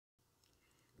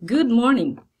Good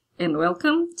morning and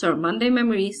welcome to our Monday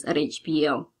Memories at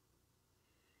HPL.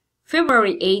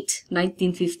 February 8,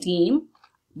 1915,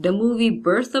 the movie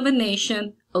Birth of a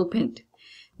Nation opened.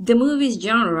 The movie's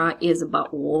genre is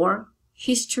about war,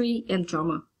 history, and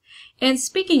drama. And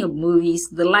speaking of movies,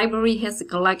 the library has a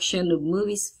collection of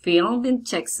movies filmed in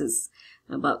Texas,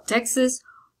 about Texas,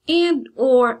 and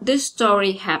or the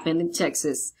story happened in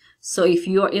Texas. So if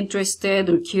you are interested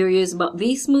or curious about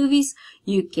these movies,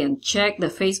 you can check the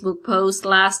Facebook post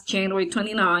last January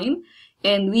 29,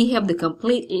 and we have the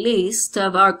complete list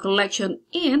of our collection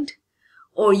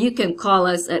or you can call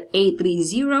us at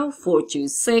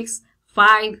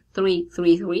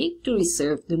 830-426-5333 to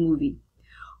reserve the movie.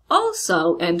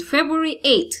 Also, on February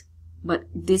 8, but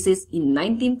this is in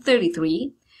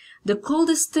 1933, the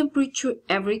coldest temperature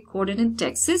ever recorded in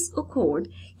Texas occurred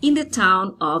in the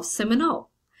town of Seminole.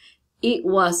 It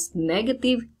was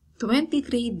negative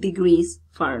 23 degrees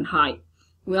Fahrenheit.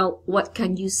 Well, what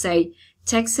can you say?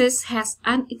 Texas has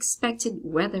unexpected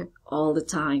weather all the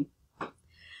time.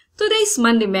 Today's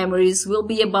Monday Memories will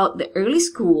be about the early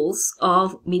schools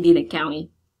of Medina County.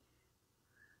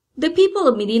 The people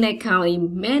of Medina County,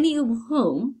 many of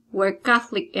whom were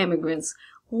Catholic immigrants,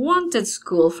 wanted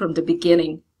school from the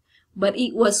beginning, but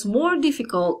it was more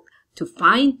difficult to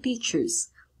find teachers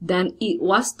than it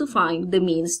was to find the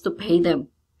means to pay them.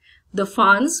 The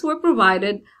funds were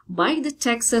provided by the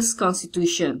Texas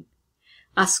Constitution.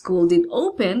 A school did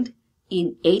open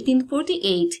in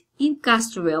 1848 in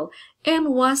Castroville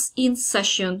and was in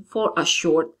session for a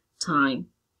short time.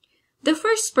 The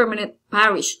first permanent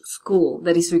parish school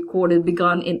that is recorded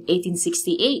began in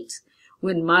 1868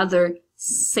 when Mother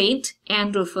St.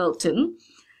 Andrew Felton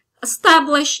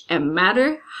established a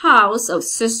Mother House of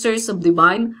Sisters of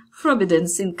Divine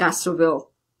Providence in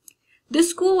Castroville. The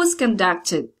school was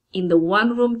conducted in the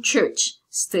one-room church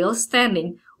still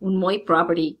standing on Moy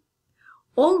property.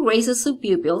 All races of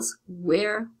pupils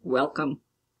were welcome.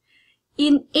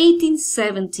 In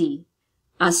 1870,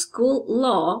 a school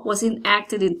law was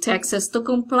enacted in Texas to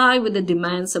comply with the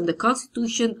demands of the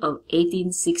Constitution of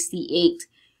 1868,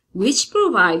 which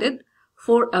provided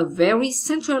for a very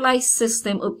centralized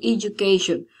system of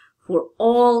education for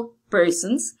all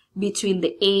persons between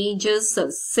the ages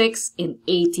of 6 and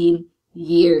 18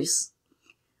 years.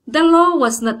 The law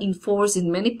was not enforced in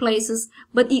many places,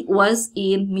 but it was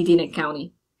in Medina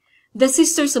County. The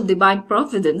Sisters of Divine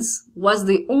Providence was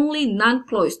the only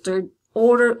non-cloistered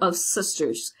order of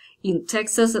sisters in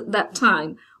Texas at that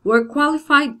time were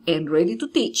qualified and ready to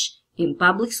teach in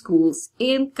public schools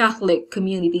in Catholic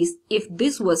communities if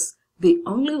this was the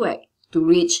only way to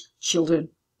reach children.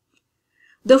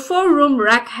 The four-room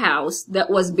rack house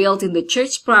that was built in the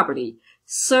church property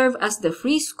served as the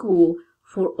free school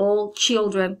for all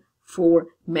children for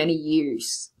many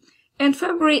years. In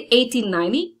February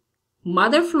 1890,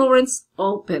 Mother Florence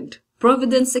opened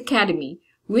Providence Academy,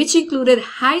 which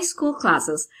included high school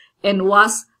classes and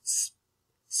was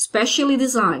specially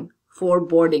designed for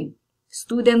boarding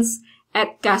students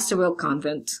at Castroville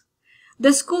Convent.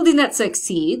 The school did not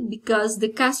succeed because the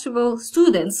Castroville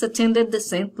students attended the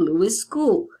St. Louis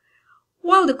School.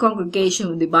 While the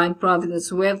Congregation of Divine Providence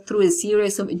went through a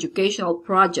series of educational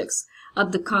projects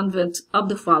at the convent of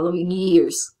the following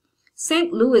years,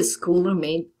 St. Louis School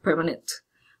remained permanent.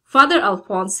 Father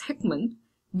Alphonse Heckman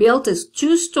built a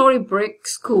two-story brick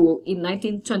school in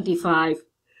 1925.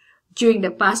 During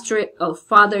the pastorate of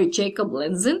Father Jacob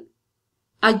Lenzen,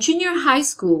 a junior high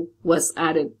school was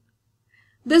added.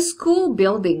 The school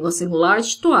building was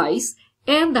enlarged twice,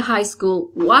 and the high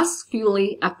school was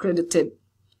fully accredited.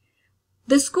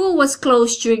 The school was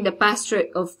closed during the pastorate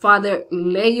of Father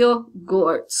Leo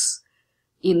Goertz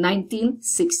in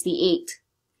 1968.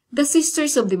 The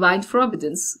Sisters of Divine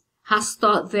Providence has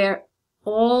taught there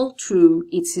all through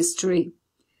its history.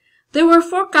 There were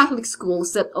 4 Catholic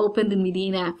schools that opened in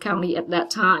Medina County at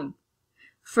that time.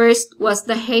 First was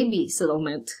the Haby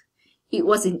settlement. It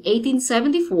was in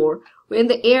 1874 when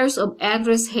the heirs of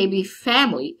Andres Haby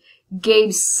family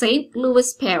gave St.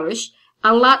 Louis Parish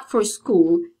a lot for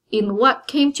school in what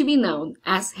came to be known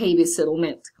as Haby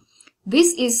Settlement.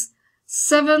 This is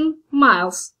 7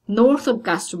 miles north of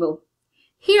Castroville.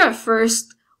 Here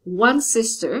first, one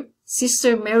sister,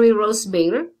 Sister Mary Rose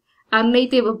Baylor, a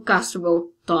native of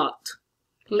Castroville, taught.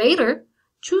 Later,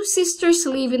 2 sisters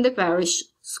lived in the parish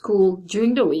school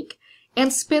during the week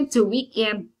and spent the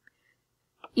weekend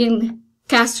in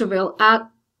Castroville at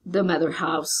the Mother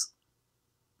House.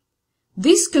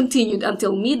 This continued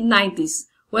until mid-90s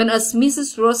when, as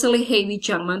Mrs. Rosalie Haby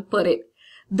Changman put it,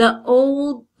 the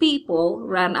old people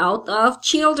ran out of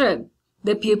children.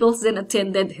 The pupils then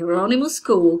attended Hieronymus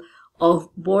School of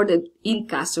boarded in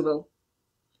Castroville.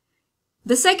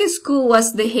 The second school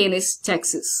was the Haines,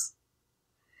 Texas.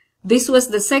 This was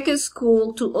the second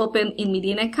school to open in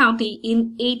Medina County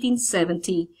in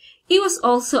 1870. It was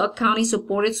also a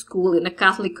county-supported school in a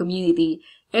Catholic community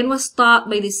and was taught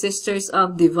by the Sisters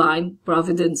of Divine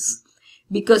Providence.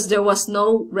 Because there was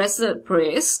no resident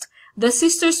priest, the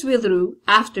sisters withdrew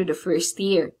after the first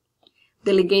year.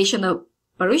 Delegation of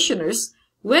parishioners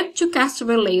went to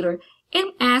Castroville later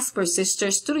and asked for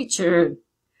sisters to return.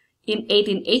 In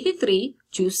 1883,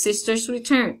 2 sisters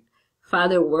returned.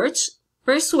 Father Wirtz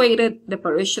persuaded the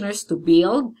parishioners to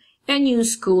build a new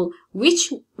school,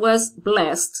 which was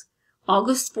blessed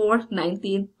August 4,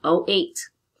 1908.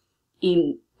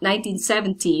 In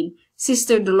 1917,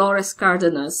 Sister Dolores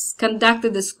Cardenas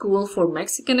conducted the school for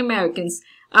Mexican Americans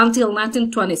until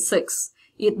 1926.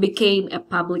 It became a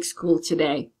public school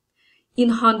today. In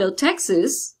Hondo,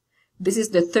 Texas, this is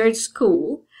the third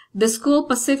school. The School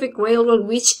Pacific Railroad,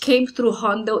 which came through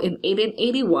Hondo in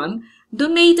 1881,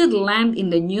 donated land in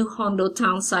the new Hondo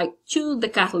town site to the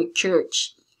Catholic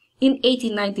Church. In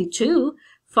 1892,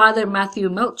 Father Matthew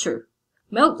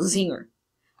Meltzinger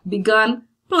began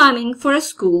planning for a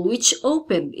school which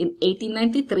opened in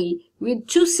 1893 with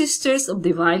 2 Sisters of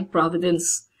Divine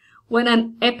Providence. When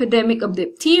an epidemic of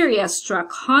diphtheria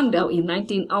struck Hondo in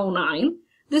 1909,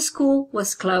 the school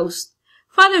was closed.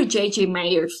 Father J.J.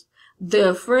 Myers,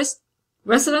 the first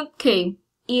resident, came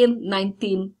in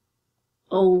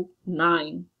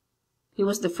 1909. He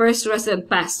was the first resident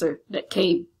pastor that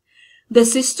came. The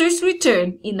sisters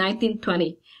returned in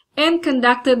 1920 and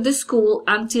conducted the school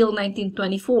until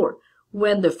 1924,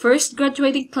 when the first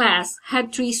graduating class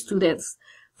had 3 students.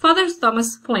 Father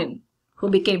Thomas Flynn, who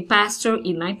became pastor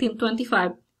in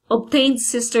 1925, obtained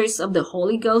Sisters of the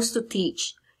Holy Ghost to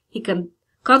teach. He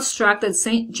constructed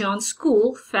St. John's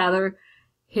School. Father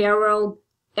Harold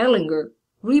Ellinger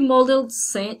remodeled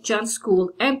St. John's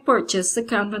School and purchased the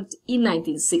convent in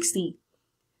 1960.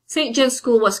 St. John's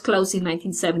School was closed in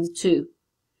 1972.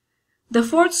 The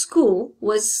fourth school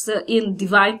was in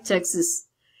Divine, Texas.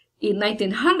 In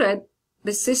 1900,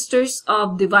 the Sisters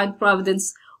of Divine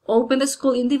Providence opened a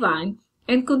school in Divine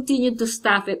and continued to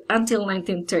staff it until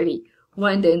 1930,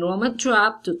 when the enrollment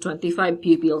dropped to 25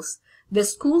 pupils. The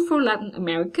School for Latin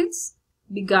Americans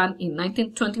began in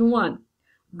 1921,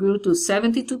 grew to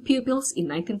 72 pupils in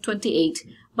 1928,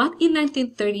 but in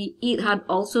 1930 it had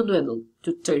also dwindled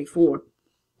to 34.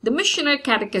 The missionary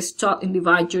catechist taught in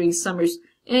Divine during summers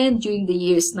and during the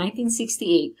years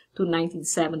 1968 to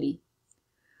 1970.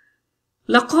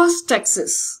 Lacoste,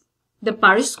 Texas. The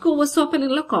parish school was opened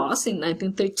in Lacoste in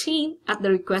 1913 at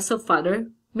the request of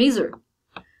Father Mazer,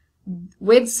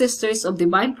 with Sisters of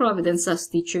Divine Providence as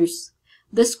teachers.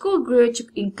 The school grew to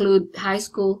include high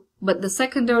school, but the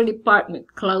secondary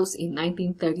department closed in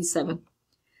 1937.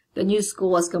 The new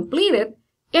school was completed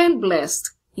and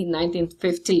blessed in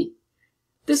 1950.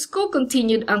 The school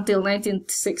continued until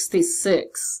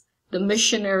 1966. The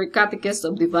missionary catechist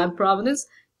of Divine Providence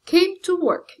came to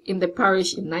work in the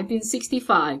parish in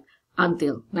 1965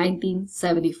 until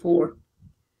 1974.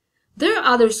 There are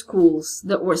other schools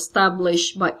that were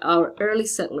established by our early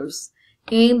settlers,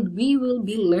 and we will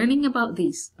be learning about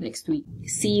these next week.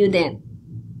 See you then.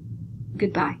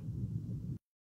 Goodbye.